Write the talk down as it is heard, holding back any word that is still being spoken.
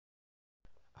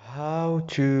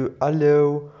to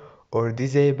allow or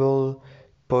disable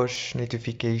push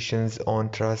notifications on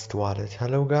Trust Wallet.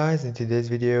 Hello guys, in today's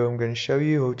video I'm going to show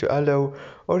you how to allow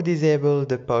or disable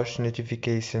the push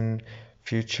notification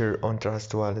feature on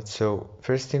Trust Wallet. So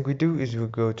first thing we do is we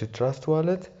go to Trust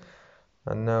Wallet,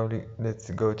 and now let's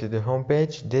go to the home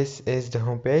page. This is the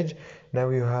home page. Now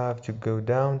you have to go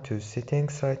down to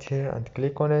settings right here and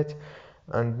click on it,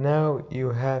 and now you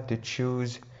have to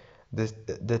choose the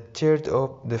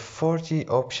 40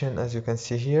 option. As you can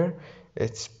see here,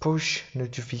 it's push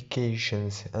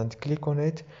notifications, and click on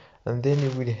it, and then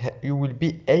you will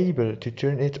be able to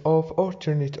turn it off or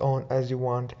turn it on as you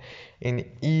want in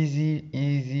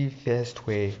easy fast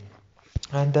way.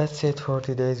 And that's it for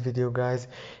today's video, guys.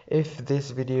 If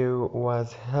this video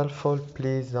was helpful,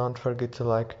 please don't forget to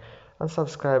like and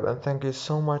subscribe, and thank you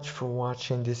so much for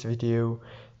watching this video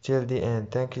till the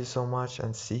end. Thank you so much,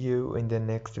 and see you in the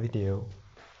next video.